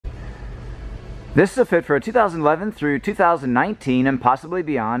This is a fit for a 2011 through 2019 and possibly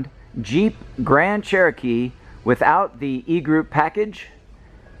beyond Jeep Grand Cherokee without the E-Group package.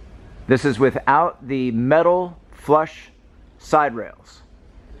 This is without the metal flush side rails.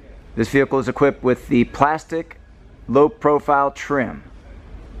 This vehicle is equipped with the plastic low profile trim.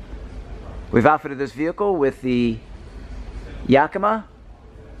 We've outfitted this vehicle with the Yakima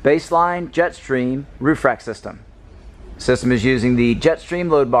BaseLine JetStream roof rack system. The system is using the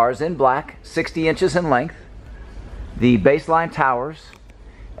JetStream load bars in black, 60 inches in length, the BaseLine Towers,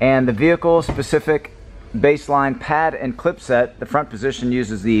 and the vehicle specific BaseLine pad and clip set. The front position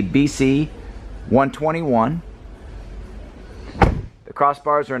uses the BC 121. The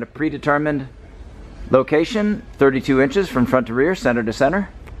crossbars are in a predetermined location, 32 inches from front to rear, center to center.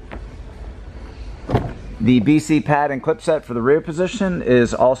 The BC pad and clip set for the rear position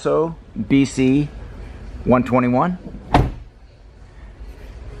is also BC 121.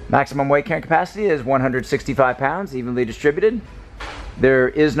 Maximum weight carrying capacity is 165 pounds, evenly distributed. There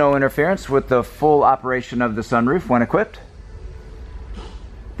is no interference with the full operation of the sunroof when equipped.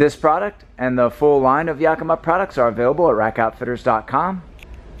 This product and the full line of Yakima products are available at rackoutfitters.com.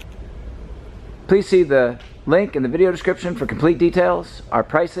 Please see the link in the video description for complete details, our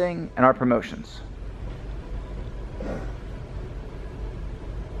pricing, and our promotions.